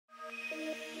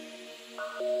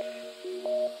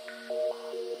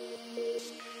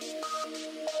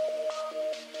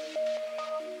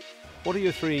What are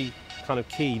your three kind of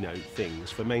keynote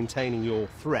things for maintaining your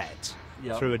threat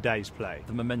through a day's play?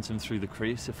 The momentum through the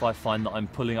crease. If I find that I'm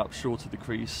pulling up short of the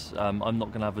crease, I'm not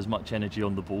going to have as much energy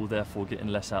on the ball, therefore getting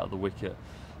less out of the wicket,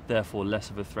 therefore less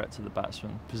of a threat to the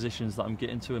batsman. Positions that I'm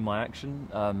getting to in my action,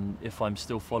 if I'm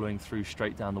still following through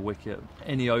straight down the wicket,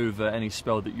 any over, any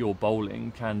spell that you're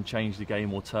bowling can change the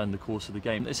game or turn the course of the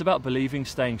game. It's about believing,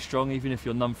 staying strong. Even if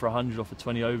you're none for 100 or for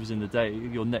 20 overs in the day,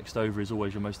 your next over is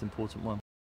always your most important one.